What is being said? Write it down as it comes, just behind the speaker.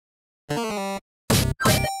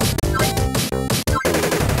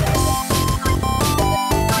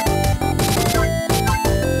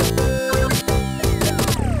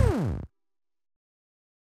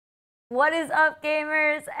What is up,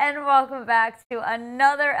 gamers? And welcome back to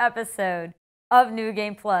another episode of New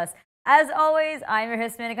Game Plus. As always, I'm your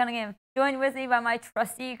host, Amanda Cunningham, joined with me by my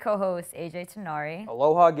trusty co-host, AJ Tenari.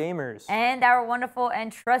 Aloha Gamers. And our wonderful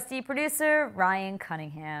and trusty producer, Ryan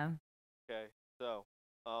Cunningham. Okay, so,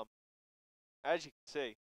 as you can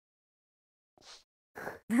see,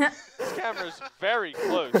 this camera is very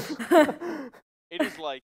close. It is,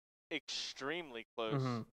 like, extremely close.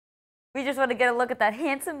 Mm-hmm. We just want to get a look at that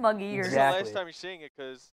handsome mug of yours. This is the last time you're seeing it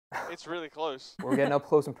because it's really close. We're getting up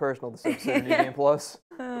close and personal this episode of New Game Plus.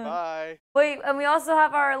 Bye. Wait, and we also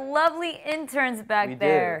have our lovely interns back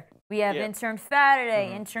there. We have intern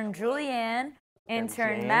Faraday, intern Julianne,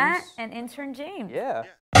 intern Matt, and intern James. Yeah.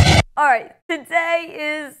 All right, today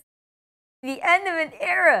is the end of an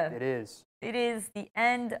era. It is. It is the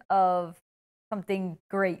end of something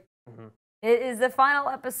great. It is the final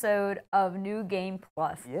episode of New Game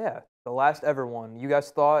Plus. Yeah, the last ever one. You guys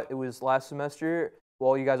thought it was last semester?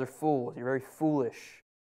 Well, you guys are fools. You're very foolish.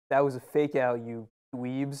 That was a fake out, you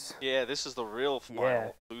dweebs. Yeah, this is the real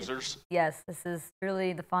final losers. Yes, this is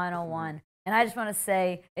really the final one. And I just want to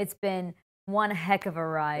say it's been one heck of a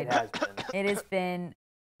ride. It has been. It has been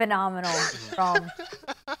phenomenal.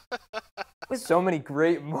 With so many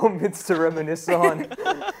great moments to reminisce on.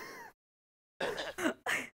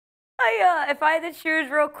 If I had to choose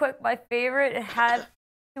real quick, my favorite, it had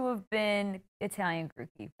to have been Italian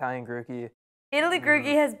Grookey. Italian Grookey. Italy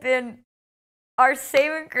Grookey has been our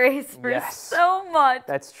saving grace for so much.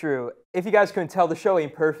 That's true. If you guys couldn't tell, the show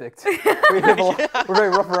ain't perfect. We're very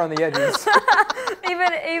rough around the edges.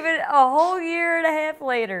 even a whole year and a half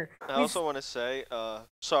later. I also want to say,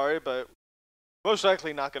 sorry, but most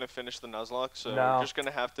likely not going to finish the Nuzlocke, so we're just going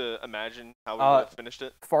to have to imagine how we would have finished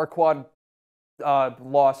it. Farquaad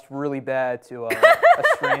lost really bad to a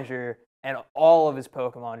stranger, and all of his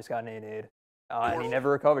Pokemon just got nade, and he never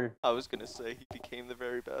recovered. I was going to say he became the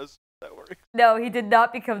very best. That worked. No, he did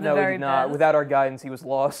not become the very best. No, he did not. Without our guidance, he was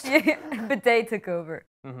lost. Bidet took over.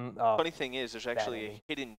 Funny thing is, there's actually a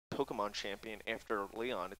hidden Pokemon champion after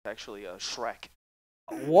Leon. It's actually Shrek.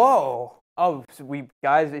 Whoa! Oh, so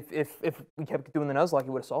guys, if we kept doing the Nuzlocke,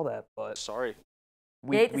 you would have saw that. But sorry.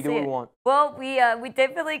 We do what we want. Well, we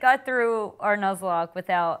definitely got through our Nuzlocke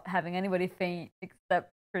without having anybody faint except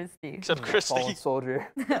Christy. Except Christy. Fallen soldier.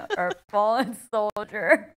 Our fallen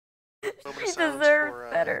soldier. Moment She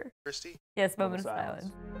deserves better. Christy? Yes, moment of silence.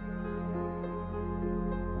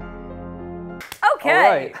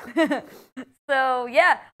 Okay. All right. So,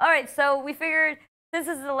 yeah. All right, so we figured since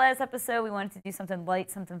this is the last episode, we wanted to do something light,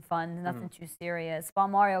 something fun, nothing too serious. While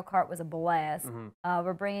Mario Kart was a blast,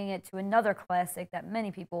 we're bringing it to another classic that many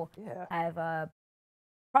people have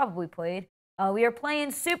probably played. We are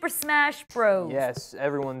playing Super Smash Bros. Yes,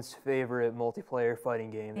 everyone's favorite multiplayer fighting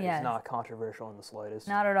game. It's not controversial in the slightest.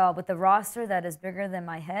 Not at all. With the roster that is bigger than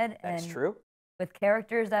my head. That's and true. With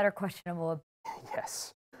characters that are questionable.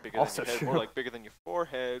 Yes. Bigger also than your head, more like bigger than your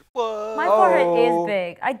forehead. What? My forehead is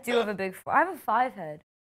big. I do have a big forehead. I have a 5 head.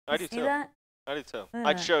 I do too. That? I do too.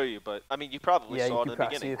 I'd show you, but I mean, you probably saw it in the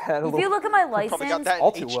beginning. If you look at my license, probably got that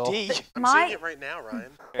in HD. I'm seeing it right now,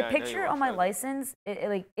 Ryan. The picture on my license,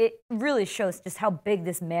 it really shows just how big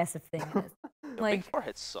this massive thing is. Big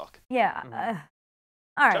foreheads suck. Yeah.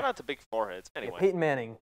 All right. Shout out to big foreheads. Anyway. Peyton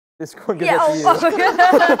Manning. This one gives it to you.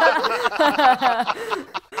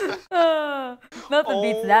 Nothing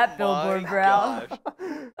beats that billboard, bro.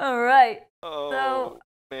 All right. Oh, so,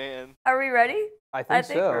 man. Are we ready? I think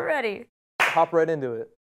so. We're ready. Hop right into it.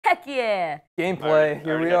 Heck yeah. Gameplay.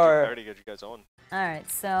 Here we are. I already got you guys on. All right.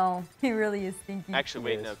 So, he really is stinky. Actually,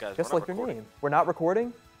 wait, no, guys. Just like your name. We're not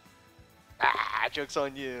recording? Ah, joke's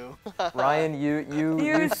on you. Ryan,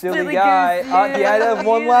 you silly guy. Yeah, I have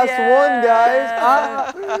one last one,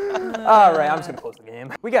 guys. All right, I'm just going to close the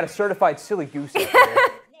game. We got a certified silly goose up here.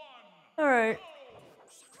 All right.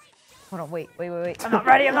 Hold on, wait. I'm not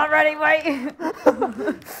ready, wait.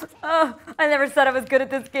 Oh, I never said I was good at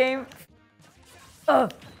this game. Oh.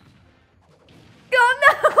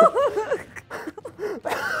 Oh,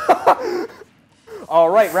 no! All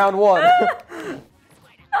right, round 1.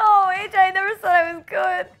 Oh, AJ, I never said I was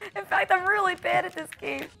good. In fact, I'm really bad at this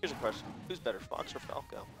game. Here's a question. Who's better, Fox or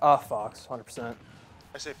Falco? Fox, 100%.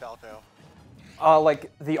 I say Falco.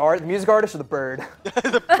 Like the music artist or the bird?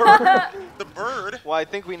 The bird. The bird? Well, I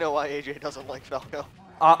think we know why AJ doesn't like Falco.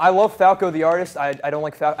 I love Falco the artist. I don't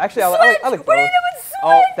like Falco. Actually, I like both. What are you doing, Switch?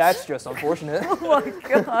 Oh, that's just unfortunate. Oh my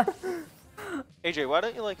god. AJ, why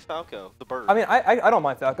don't you like Falco, the bird? I mean, I don't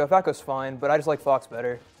mind Falco. Falco's fine, but I just like Fox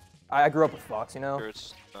better. I grew up with Fox, you know.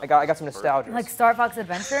 I got some nostalgia. Like Star Fox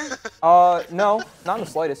Adventure? No, not in the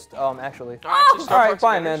slightest. Actually. Oh! All right,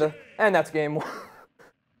 bye, Amanda. And that's game 1.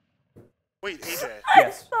 Wait, AJ. I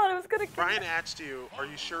just thought it was gonna kill Ryan asked you, are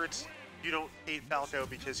you sure you don't hate Falco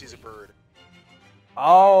because he's a bird?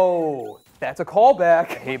 Oh, that's a callback.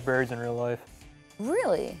 I hate birds in real life.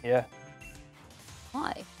 Really? Yeah.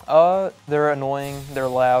 Why? They're annoying, they're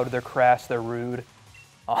loud, they're crass, they're rude.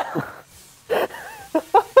 All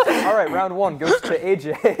right, round 1 goes to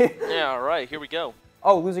AJ. Yeah, all right, here we go.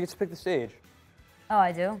 Oh, loser gets to pick the stage. Oh,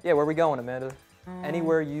 I do? Yeah, where are we going, Amanda?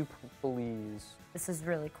 Anywhere you please. This is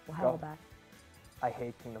really cool. How about? I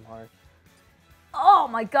hate Kingdom Hearts. Oh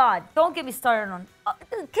my God! Don't get me started on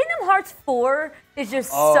Kingdom Hearts 4 is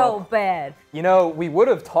just so bad. You know, we would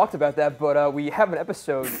have talked about that, but we have an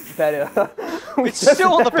episode that it's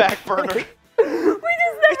still on the back burner. We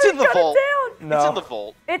just never in the vault. It down. No, it's in the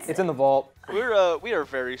vault. It's in the vault. We are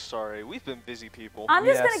very sorry. We've been busy people. I'm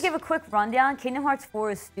just gonna give a quick rundown. Kingdom Hearts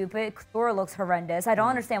 4 is stupid. 4 looks horrendous. I don't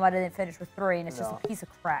understand why they didn't finish with 3, and it's just a piece of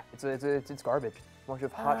crap. It's garbage. A bunch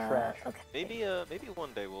of hot trash. Okay. Maybe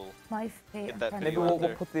one day we'll get that Maybe we'll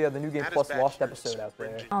put the New Game Plus Lost episode out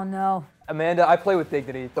there. Oh no. Amanda, I play with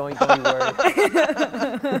dignity. Don't you worry.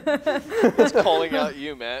 It's calling out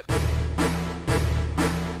you, Matt.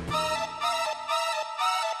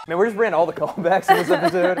 Man, we're just bringing all the callbacks in this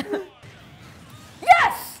episode.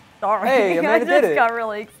 Yes! Sorry. Hey, Amanda did it. I just got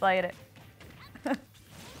really excited.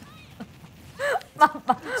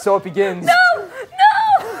 So it begins. No!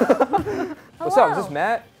 No! What's up? Is this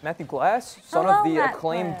Matt? Matthew Glass? Son of the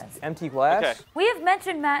acclaimed MT Glass? Okay. We have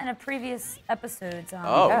mentioned Matt in a previous episodes.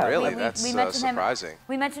 Oh, yeah. really? That's surprising.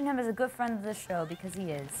 We mentioned him as a good friend of the show because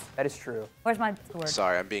he is. That is true. Where's my sword?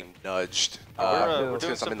 Sorry, I'm being nudged. We're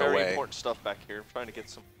doing some I'm in the very way. important stuff back here. I'm trying to get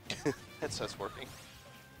some headsets working.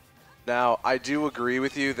 Now, I do agree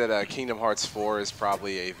with you that Kingdom Hearts 4 is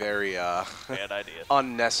probably a very bad idea.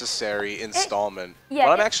 unnecessary installment. Yeah,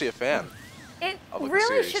 but I'm actually a fan. It of the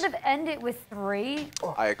really series. should have ended with 3.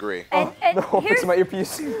 I agree. And No, fix my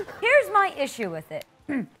earpiece. here's my issue with it.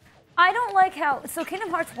 I don't like how, so Kingdom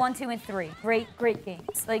Hearts 1, 2, and 3, great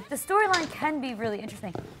games. Like, the storyline can be really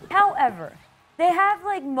interesting. However, they have,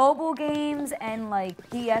 like, mobile games and, like,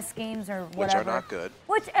 DS games or whatever. Which are not good.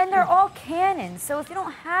 And they're all canon, so if you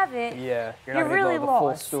don't have it, Yeah, you're you're not gonna really know the full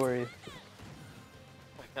lost. story. Oh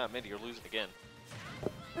my God, Mindy, you're losing again.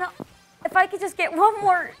 No, if I could just get one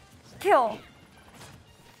more kill.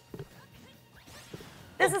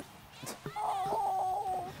 This is,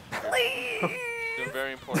 oh, please. Doing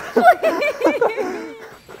very important.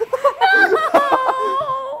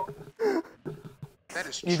 No! That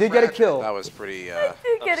is You did get a kill. That was pretty, I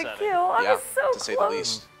did get a upsetting. kill. I yeah, was so to say the close.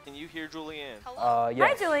 least. Can you hear Julianne? Yes. Hi,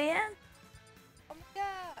 Julianne. Oh my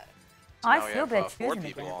God. I Now we feel have, bad 4 choosing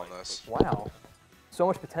people again. on this. Wow. So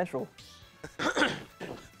much potential.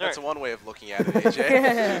 That's one way of looking at it,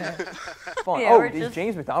 AJ. Fun. Yeah, Oh, we're is just-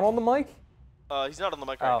 James McDonald on the mic? He's not on the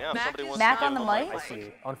mic right Oh. now. Mac Somebody is wants Mac to on get the mic? I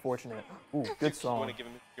see. Unfortunate. Ooh, good You song. want to give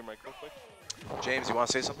him your mic real quick? James, you want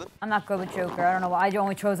to say something? I'm not good with Joker. I don't know why. I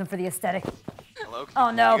only chose him for the aesthetic. Hello? Oh,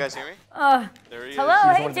 no. You guys hear me? Hello, There he is. Just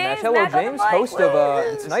hey wanted to James. match. Hello, Mac on the James, mic. host of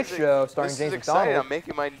Woo! The Tonight Show, starring This James is exciting. McDonald. I'm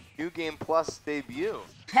making my New Game Plus debut.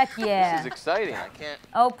 Heck This yeah. is exciting. I can't.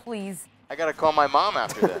 Oh, please. I gotta call my mom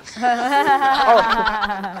after this.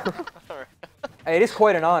 Hey, it is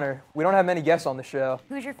quite an honor. We don't have many guests on the show.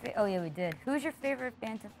 Who's your oh yeah, we did. Who's your favorite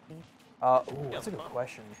Phantom Thief? Ooh, that's a good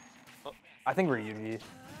question. I think Ryuji.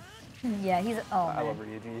 Yeah, he's oh I love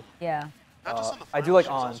man. Ryuji. Yeah. Not just on the I do final like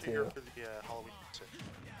shows, On, also here too. for the Halloween episode.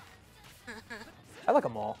 I like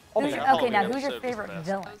them all. All Who's the your, time. okay, now Halloween who's your episode was the favorite best.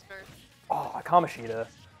 villain? That was very Oh, Kamoshida.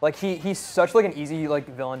 Like he's such like an easy like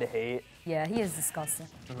villain to hate. Yeah, he is disgusting.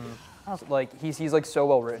 Like he's like so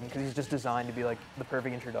well written because he's just designed to be like the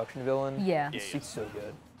perfect introduction villain. Yeah. He's so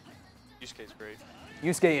good. Yusuke's great.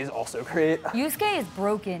 Yusuke is also great. Yusuke is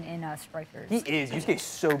broken in Strikers. He is. Yusuke's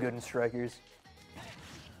so good in Strikers.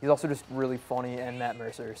 He's also just really funny and Matt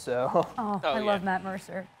Mercer. So Oh, Oh, I yeah. love Matt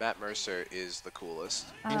Mercer. Matt Mercer is the coolest.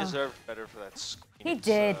 He deserved better for that. He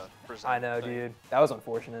did. I know, dude. That was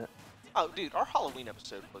unfortunate. Oh, dude, our Halloween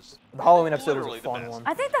episode was. The Halloween episode was Literally a the fun best. one.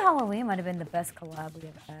 I think the Halloween might have been the best collab we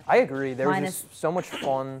ever had. I agree. There was Minus- just so much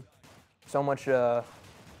fun, so much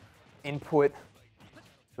input.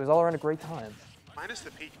 It was all around a great time. Minus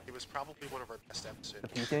the peak, it was probably one of our best episodes. The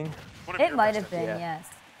peaking. One of It your might best have been, Yeah. yes.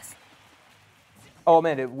 Oh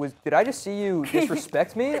man, it was. Did I just see you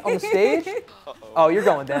disrespect me on the stage? Uh-oh. Oh, you're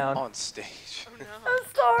going down. On stage. I'm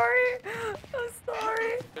sorry. I'm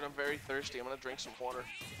sorry. But I'm very thirsty. I'm gonna drink some water.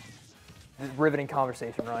 Riveting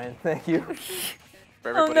conversation, Ryan. Thank you. For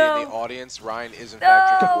everybody no. in the audience, Ryan is in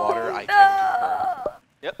fact drinking water. I can confirm.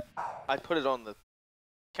 Yep. I put it on the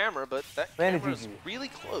camera, but that Landed camera is GG. really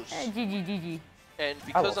close. GG. And I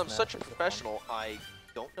because will I'm smash such a it, it's fun. professional, I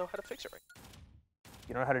don't know how to fix it right.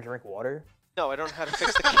 You don't know how to drink water? No, I don't know how to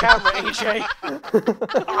fix the camera, AJ.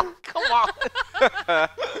 Oh, come on.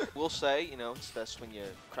 We'll say, you know, it's best when you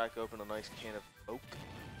crack open a nice can of Coke.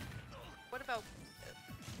 What about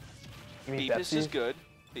You mean Beepus Pepsi? is good.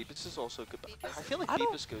 Beepus is also good. But I feel like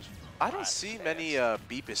Beepus goes. I don't see many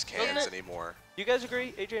Beepus cans anymore. You guys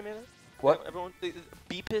agree, AJ, man? What? Everyone,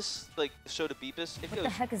 Beepus, like soda Beepus, it What goes. the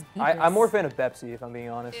heck is Beepus? I'm more a fan of Pepsi, if I'm being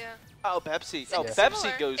honest. yeah? Oh, Pepsi. It's Oh, like Pepsi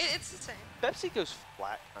similar. goes. It's the same. Pepsi goes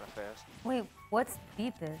flat kind of fast. Wait, what's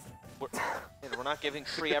Beepus? We're not giving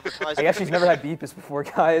free advertising. I guess she's never had Beepus before,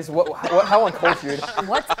 guys. How uncultured.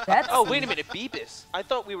 What's Pepsi? Oh, wait a minute, Beepus. I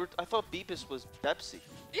thought Beepus was Pepsi.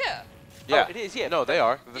 Yeah. Yeah. Oh, it is, yeah. No, they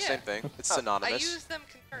are. They're the Yeah. same thing. It's Oh. synonymous. I use them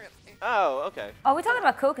concurrently. Oh, okay. Are we talking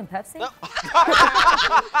about Coke and Pepsi? No.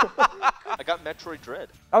 I got Metroid Dread.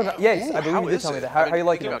 Oh, no, yes, Ooh, I believe how you did is tell me it? that. I've How been you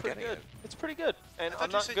like thinking it? about Pretty getting good. it. It's pretty good, and I thought I'm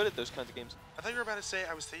you not said- good at those kinds of games. I thought you were about to say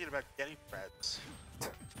I was thinking about getting Freds.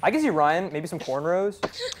 I can see Ryan, maybe some cornrows.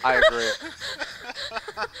 I agree.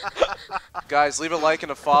 Guys, leave a like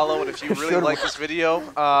and a follow, and if you really Should like we? this video,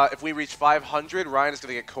 if we reach 500, Ryan is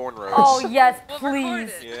gonna get cornrows. Oh, yes, We'll record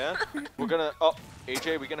please. it. Yeah. We're gonna. Oh,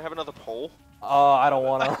 AJ, we gonna have another poll. Oh, I don't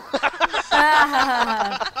want to.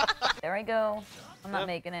 There I go. I'm not Yep.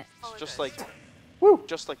 making it. It's just like, Woo.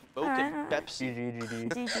 just like Mocha and Pepsi. GG.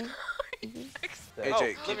 GG. AJ,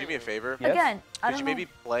 Oh, can you do me a favor? Yes? Again, I Could don't you know. maybe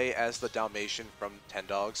play as the Dalmatian from 10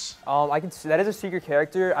 Dogs? I can see that is a secret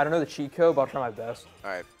character. I don't know the cheat code, but I'll try my best.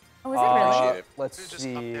 All right. Oh, is it really? Appreciate it. Let's Just up,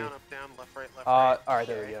 see. down, left, right, left, right. All right,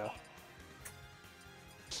 there we go.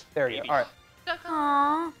 There we go. All right.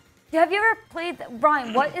 Aww. Have you ever played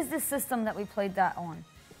Brian, what is the system that we played that on?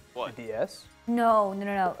 What? The DS? No,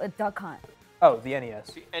 Duck Hunt. Oh, the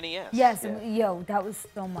NES. The NES. Yes, Yeah. yo, that was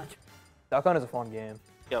so much. Duck Hunt is a fun game.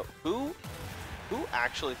 Yo, who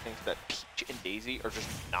actually thinks that Peach and Daisy are just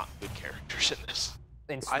not good characters in this?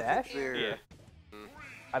 In I Smash? think they're... Yeah.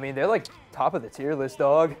 I mean, they're like top of the tier list,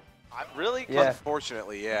 dog. Really? Yeah.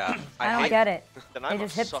 Unfortunately, yeah. I don't hate- get it. Then They I just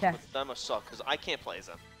must hip suck. check. I must suck because I can't play as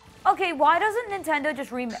them. Okay, why doesn't Nintendo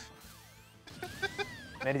just remake?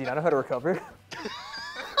 Man, do you not know how to recover?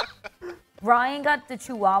 Ryan got the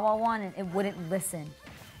Chihuahua one and it wouldn't listen.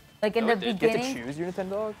 Like in No, the it did. Get to beginning, choose your Nintendo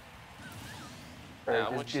dog? Or Yeah,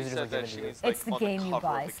 is- when she is it just, said like, that, given she to you? needs, like, it's the on game you cover of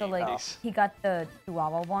buy. the So game like case. he got the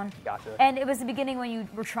Chihuahua one. Gotcha. And it was the beginning when you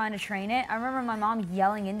were trying to train it. I remember my mom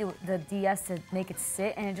yelling into the DS to make it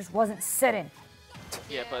sit, and it just wasn't sitting.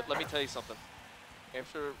 Yeah, but let me tell you something.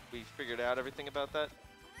 After we figured out everything about that,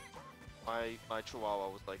 my Chihuahua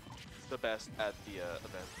was like the best at the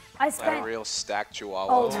event. I Not a spent real stacked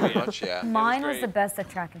chihuahua, Oh, pretty much, yeah. mine was great. the best at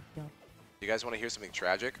track and field. You guys want to hear something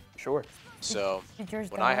tragic? Sure. So, Did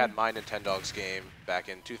yours when die? I had my Nintendogs game back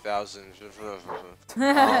in 2000,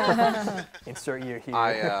 Insert year here.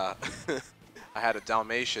 I I had a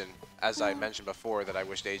Dalmatian, as I mentioned before, that I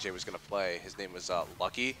wished AJ was going to play. His name was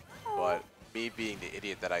Lucky, but me being the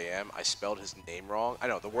idiot that I am, I spelled his name wrong. I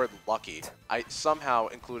know, the word Lucky. I somehow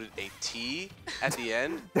included a T at the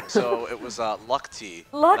end, so it was Luck T.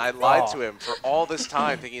 And I Luck lied T. to him for all this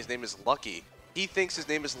time thinking his name is Lucky. He thinks his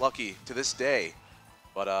name is Lucky to this day,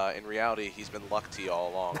 but in reality, he's been Luck T all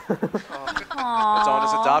along. It's on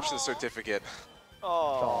his adoption certificate.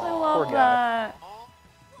 Oh. I Poor love guy. that.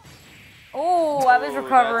 Oh, I was Ooh,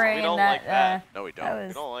 recovering we don't in that. like that. No, we that don't. I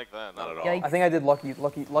was don't like that. Not at all. yikes. I think I did Luck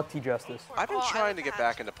T justice. I've been Oh, I trying to love get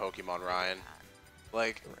that. back into Pokemon, Ryan.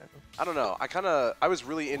 Like, I don't know. I was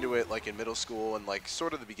really into it like in middle school and like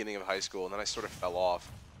sort of the beginning of high school, and then I sort of fell off.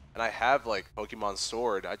 And I have like Pokemon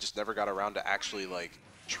Sword. I just never got around to actually like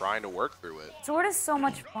trying to work through it. Sword is so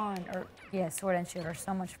much fun. Or yeah, Sword and Shield are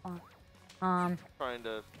so much fun. Trying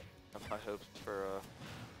to have high hopes for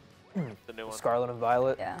the new one. Scarlet and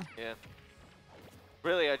Violet. Yeah. Yeah.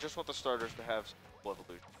 Really, I just want the starters to have some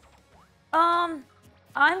evolution.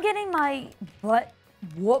 I'm getting my butt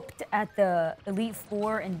whooped at the Elite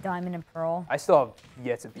Four in Diamond and Pearl. I still have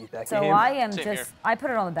yet to beat that So game. I am Same just, here. I put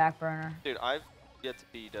it on the back burner. Dude, I've yet to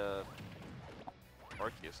beat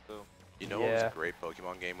Arceus though. You know, it was Yeah. a great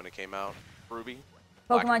Pokemon game when it came out. Ruby.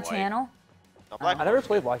 Black and Pokemon white. Channel. No, Black I never was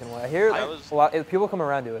played good. Black and White. I hear That was- a lot. People come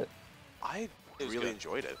around to it. I It was really good.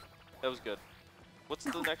 enjoyed it. That was good. What's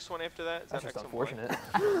the next one after that? Is That's that just next one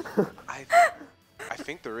white? unfortunate. I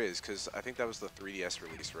think there is, because I think that was the 3DS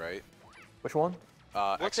release, right? Which one?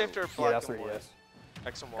 What's X and- after Yeah, Black that's and White? 3DS.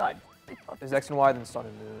 X and Y. God. There's X and Y, then Sun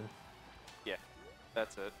and Moon. Yeah,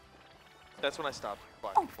 that's it. That's when I stopped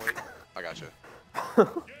Black and White. I gotcha.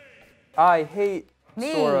 I hate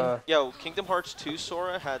Me. Sora. Yo, Kingdom Hearts 2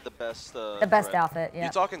 Sora had the best. The best thread. outfit, yeah.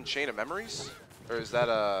 You talking Chain of Memories? Or is that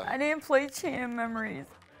I didn't play Chain of Memories.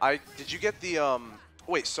 Did you get the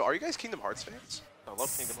Wait, so are you guys Kingdom Hearts fans? I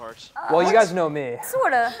love Kingdom Hearts. Well, you guys know me.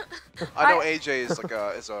 Sorta. I know AJ is like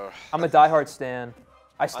a. I'm a diehard stan.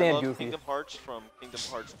 I I stand love Goofy. Kingdom Hearts from Kingdom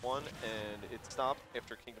Hearts 1, and it stopped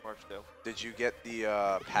after Kingdom Hearts 2. Did you get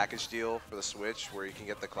the package deal for the Switch where you can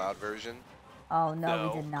get the cloud version? Oh no, No,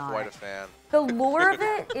 we did not. Quite a fan. The lore of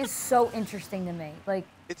it is so interesting to me. Like,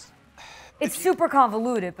 It's it's super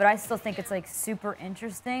convoluted, but I still think it's like super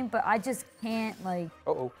interesting. But I just can't like.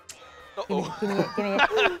 Uh-oh. Uh-oh. Give me it. Give me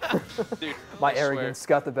it. Dude, My I swear. arrogance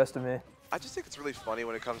got the best of me. I just think it's really funny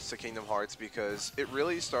when it comes to Kingdom Hearts because it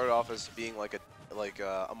really started off as being like a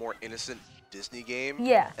more innocent Disney game.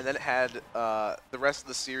 Yeah. And then it had the rest of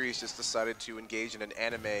the series just decided to engage in an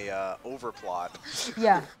anime overplot,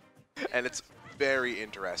 Yeah. and it's very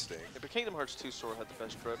interesting. Yeah, but Kingdom Hearts 2 Sora had the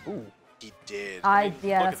best trip. Ooh. He did. Yeah, Look that's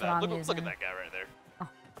at what that. I'm Look using. at that guy right there.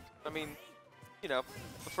 I mean, you know,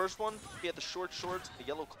 the first one, he had the short shorts, the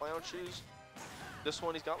yellow clown shoes. This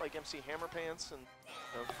one, he's got like MC Hammer pants and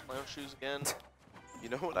clown shoes again. You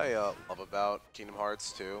know what I love about Kingdom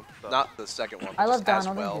Hearts 2? Not the second one, I but love just as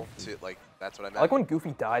Donald and well. Like that's what I meant. I like when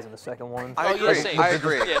Goofy dies in the second one. I Oh, yeah, agree. same. I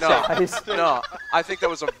agree. Yeah, no, same. no, I think that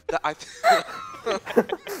was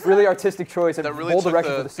Really artistic choice and that really bold took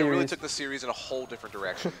direction for the the it series. really took the series in a whole different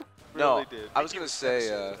direction. Really No, did. I was gonna say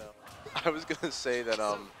that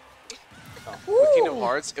with Ooh. Kingdom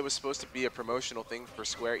Hearts, it was supposed to be a promotional thing for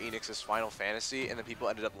Square Enix's Final Fantasy, and then people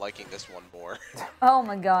ended up liking this one more. Oh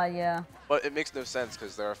my god, yeah. But it makes no sense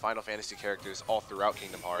because there are Final Fantasy characters all throughout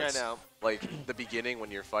Kingdom Hearts. Yeah, I know. Like the beginning when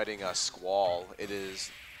you're fighting a Squall, it is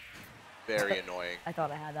very annoying. I thought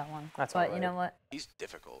I had that one. That's but you alright. know what? He's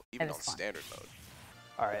difficult, even It on is fun. standard mode.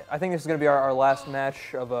 All right, I think this is going to be our last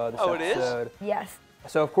match of this Oh, it is? episode. Yes.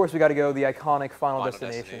 So, of course, we got to go the iconic Final, Final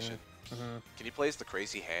Destination. Can you play as the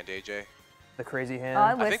crazy hand, AJ? The crazy hand. Oh,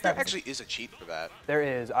 I I wish think that there was- actually is a cheat for that. There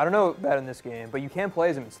is. I don't know about in this game, but you can play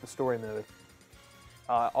as him. It's the story mode.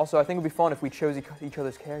 Also, I think it would be fun if we chose each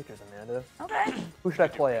other's characters, Amanda. Okay. Who should I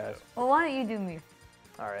play as? Well, why don't you do me?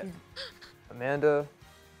 All right. Amanda,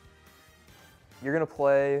 you're going to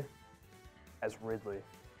play as Ridley.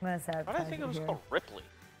 I'm gonna say Why did I think it was called Ripley?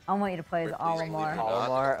 I want you to play as Ripley's Ripley. Olimar. Oh.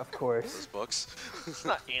 Olimar, of Those course. books. It's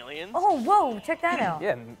not aliens. Oh, whoa! Check that out.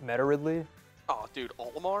 Yeah, Meta Ridley. Oh, dude,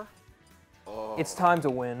 Olimar? Oh. It's time to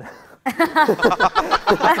win. All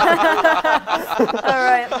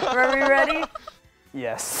right, are we ready?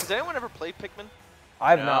 Yes. Has anyone ever played Pikmin? I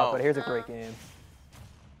have not, No. but here's a great game.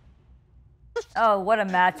 Oh, what a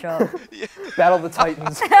matchup! Battle of the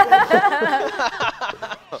Titans.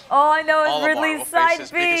 All I know is Olimar will Ridley's face side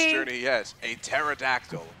his biggest B. journey, yes, a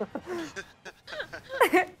pterodactyl.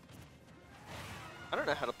 I don't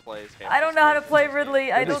know how to play as Hammer. I don't know how to play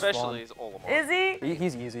Ridley. I It is don't. Especially as Olimar. Is he?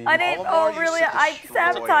 He's easy. I didn't. Olimar Oh, used really? to I destroy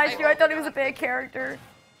sabotaged you. I everyone. thought he was a bad character.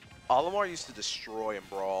 Olimar used to destroy and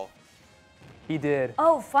brawl. He did.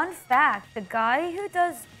 Oh, fun fact: the guy who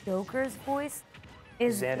does Joker's voice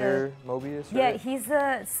is Xander Mobius. The, yeah, right? he's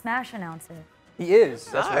the Smash announcer. He is.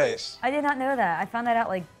 That's right. Nice. I did not know that. I found that out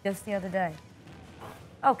like just the other day.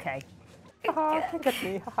 Okay. Haha, look at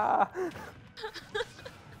me. Haha.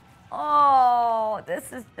 Oh,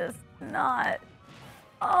 this is just not.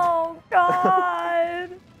 Oh God,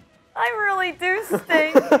 I really do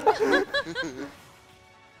stink.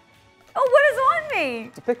 Oh, what is on me?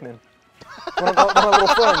 It's a Pikmin. One of my little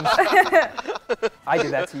friends. I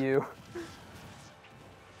did that to you.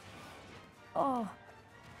 Oh,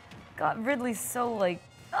 God, Ridley's so like.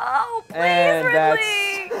 Oh, please, And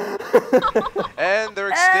Ridley. And they're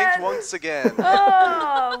extinct And- once again.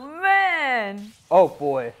 Oh man. Oh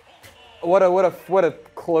boy. What a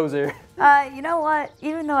closer. You know what?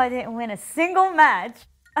 Even though I didn't win a single match,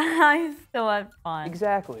 I still had fun.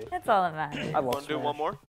 Exactly. That's all that matters. I love Want to do Smash. one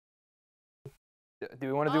more? Do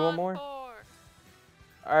we want to do one more? Or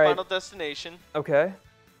All right. Final Destination. Okay.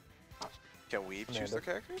 Can we choose Amanda. the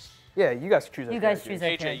characters? Yeah, you guys choose. our You guys characters. choose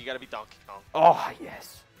AJ, Okay. you gotta be Donkey Kong. Oh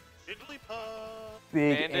yes. Jigglypuff.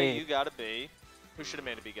 Big Amanda, A. you gotta be. Who should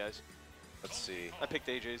Amanda be, guys? Let's see. I picked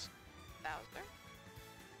AJ's. Bowser.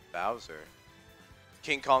 Bowser.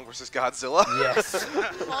 King Kong versus Godzilla. Yes.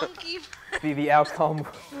 Monkey. the outcome.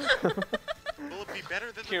 Will it be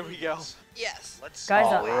better than Here the we go. movies? Yes. Let's Guys,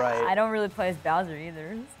 All right. I don't really play as Bowser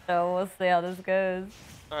either, so we'll see how this goes.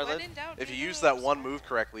 All right, When let's. in doubt, If you do use Bowser. that one move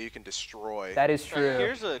correctly, you can destroy. That is true.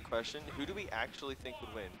 Here's a question: who do we actually think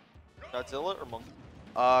would win, Godzilla or Monkey?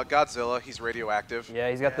 Godzilla, he's radioactive. Yeah,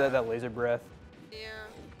 he's got that laser breath. Yeah.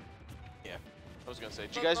 Yeah, I was gonna say.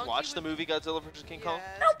 Did But you guys Monkey watch the would- movie Godzilla vs King Kong?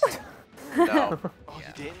 Yes. No. Oh, Yeah.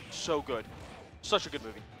 you didn't? So good. Such a good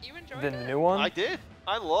movie. You enjoyed The it? new one. I did.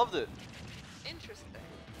 I loved it. Interesting.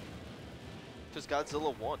 Because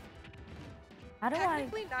Godzilla won. How do I?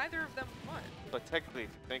 Technically, neither of them won. But technically, if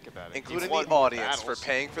you think about it, Including he won the audience battles. for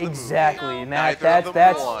paying for the Exactly, movie. Matt. Neither of them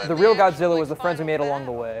That's won. the real The actual, Godzilla like, was the friends we made final along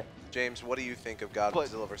the battle. way. James, what do you think of But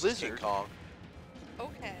Godzilla versus King Blizzard- Kong?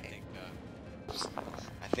 Okay.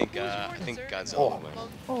 I think Who's more Godzilla deserving?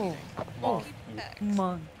 will win. Oh, Monkey Peck.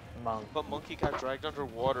 monk. Monk. But Monkey got dragged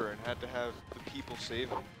underwater and had to have the people save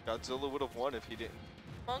him. Godzilla would have won if he didn't.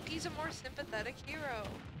 Monkey's a more sympathetic hero.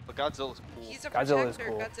 But Godzilla's cool. He's a Godzilla is protector.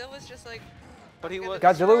 cool. Godzilla's just like. But he I'm was-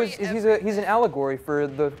 gonna Godzilla is destroy he's an allegory for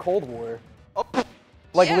the Cold War. Oh,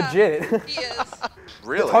 Like Yeah, legit. He is.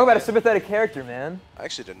 Really? Talk about a sympathetic character, man. I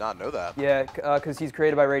actually did not know that. Yeah, because he's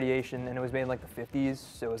created by radiation and it was made in like the 50s,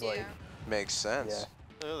 so it was like, Yeah. Makes sense.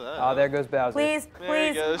 yeah. look at that. Oh, there goes Bowser. Please, There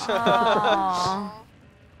he please. goes. Aw. Aw.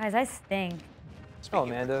 Guys, I stink. Oh, Speaking of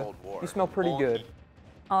the Amanda, Cold War. you smell pretty good.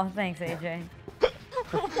 Oh, thanks, AJ.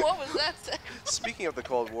 What was that? Speaking of the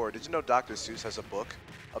Cold War, did you know Dr. Seuss has a book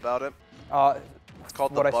about it? It's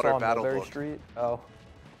called what the I Butter saw on Battle Mulberry Book. Street. Oh,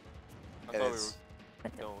 I And thought we it's- were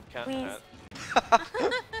going cat in the Please. hat.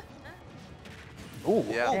 ooh.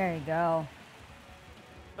 Yeah. There you go.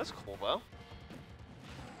 That's cool, though.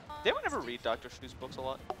 Did anyone ever read Dr. Seuss books a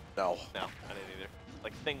lot? No. No, I didn't either.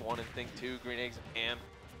 Like Thing 1 and Thing 2, Green Eggs and Ham.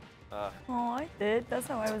 Oh, I did. That's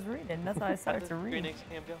how I was reading. That's how I How started did to Green read. Eggs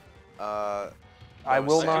and Ham go? I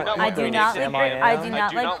will I do not. not eat want I do Green not eggs like and green. ham. I do I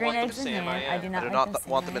not do like not green want them eggs and Sam, ham. I I do am. not I do like not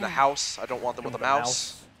them want them in a Sam. house. I don't want them with a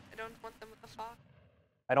mouse. I don't want them with the fox.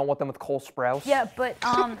 I don't want them with Cole Sprouse. Yeah, but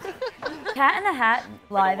Cat in the Hat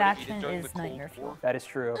live wanna eat it action during the is Cold nightmare fuel. War. That is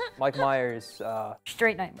true. Mike Myers.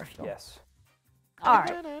 Straight nightmare fuel. Yes. All right.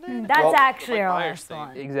 That's Well, actually Mike our Myers last thing.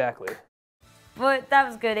 one. Exactly. But that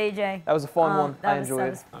was good, AJ. That was a fun one. that I was- that enjoyed.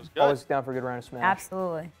 was fun. Good. Always down for a good round of Smash.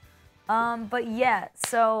 Absolutely. But yeah,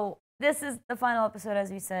 so this is the final episode, as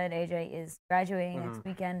we said. AJ is graduating next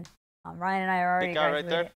weekend. Ryan and I are already Big guy right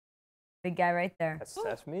graduated. there. Big guy right there.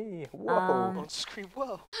 That's me. Whoa. On screen,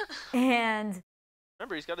 whoa. And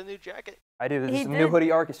Remember, he's got a new jacket. I do. He This new did.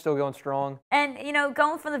 hoodie arc is still going strong. you know,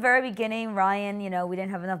 going from the very beginning, Ryan, you know, we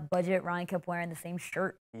didn't have enough budget. Ryan kept wearing the same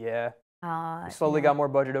shirt. Yeah. We you slowly know. got more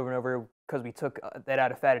budget over and over because we took that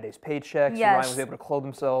out of Saturday's paycheck, so Yes. Ryan was able to clothe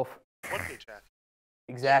himself. One paycheck.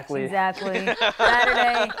 Exactly. Exactly.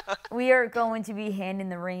 Saturday, we are going to be handing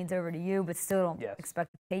the reins over to you, but still don't Yes. expect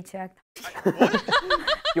a paycheck.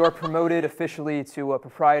 You are promoted officially to a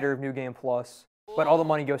proprietor of New Game Plus, but all the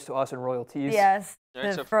money goes to us in royalties. Yes, All right,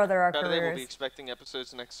 to so further our Saturday, we'll be careers. expecting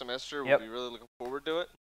episodes next semester. Yep. We'll be really looking forward to it.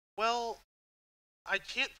 Well, I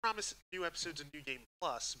can't promise new episodes of New Game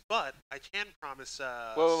Plus, but I can promise.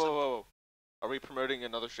 Whoa, whoa, whoa, whoa. Are we promoting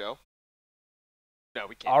another show? No,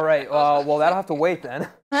 we can't. All do right. that. Well, that'll have to wait then.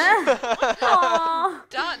 Aw.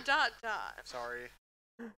 Dot. Sorry,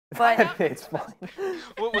 But It's fine.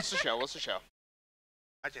 What's the show? What's the show?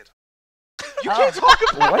 I can't. You Oh. can't talk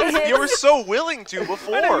about What? it. You were so willing to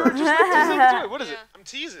before. What is it? I'm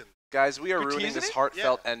teasing. Guys, we are You're ruining teasing this it?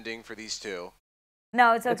 heartfelt ending for these two.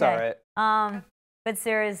 no, it's okay. It's all right. But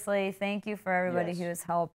seriously, thank you for everybody Yes. who has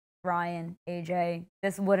helped. Ryan, AJ,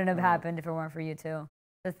 this wouldn't have Mhm. happened if it weren't for you two.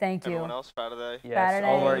 So thank you. Everyone else, Saturday. Yes. Saturday,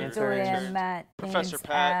 All of our Julian, interns. Matt, Professor James,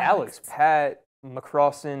 Pat. Alex, Pat,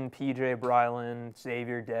 McCrossan, PJ, Brylan,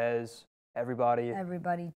 Xavier, Dez, everybody.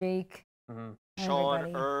 everybody, Jake, Mhm. Sean,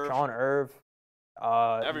 everybody. Irv. Sean Irv.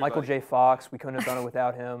 Michael Everybody. J. Fox. We couldn't have done it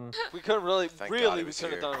without him. We couldn't really, Thank God really, he we was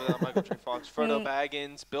couldn't have here. done it without Michael J. Fox. Frodo Me.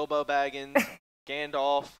 Baggins, Bilbo Baggins,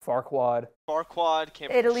 Gandalf, Farquad. Farquaad,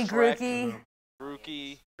 can't Italy, Shrek, Grookey.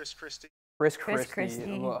 Grookey. Chris Christie. Chris Chris Christie.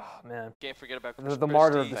 Christie. Oh, man. Can't forget about The- Chris the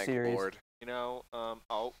martyr of Christie. the Thank series. Lord. You know,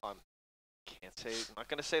 can't say, I'm not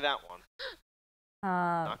gonna say that one.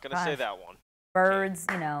 Not Not gonna say that one. Birds,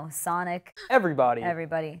 you know, Sonic, Everybody.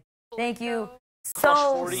 everybody. Thank you Crush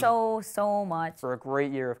so, 40. so much. For a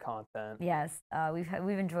great year of content. Yes,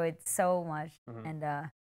 we've enjoyed so much, Mhm. and I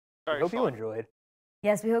Very hope you fun, enjoyed.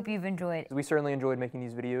 yes, we hope you've enjoyed. We certainly enjoyed making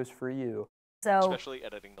these videos for you. So especially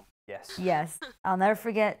editing them. Yes. yes, I'll never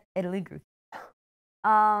forget Italy Group.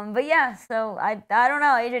 But yeah, so I don't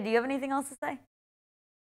know, AJ, do you have anything else to say?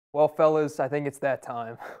 Well, fellas, I think it's that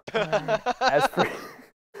time. As per,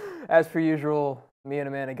 as per usual, me and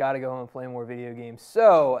Amanda got to go home and play more video games.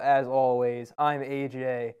 So, as always, I'm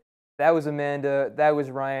AJ. That was Amanda. That was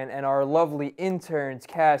Ryan. And our lovely interns,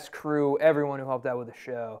 cast, crew, everyone who helped out with the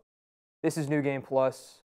show. This is New Game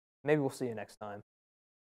Plus. Maybe we'll see you next time.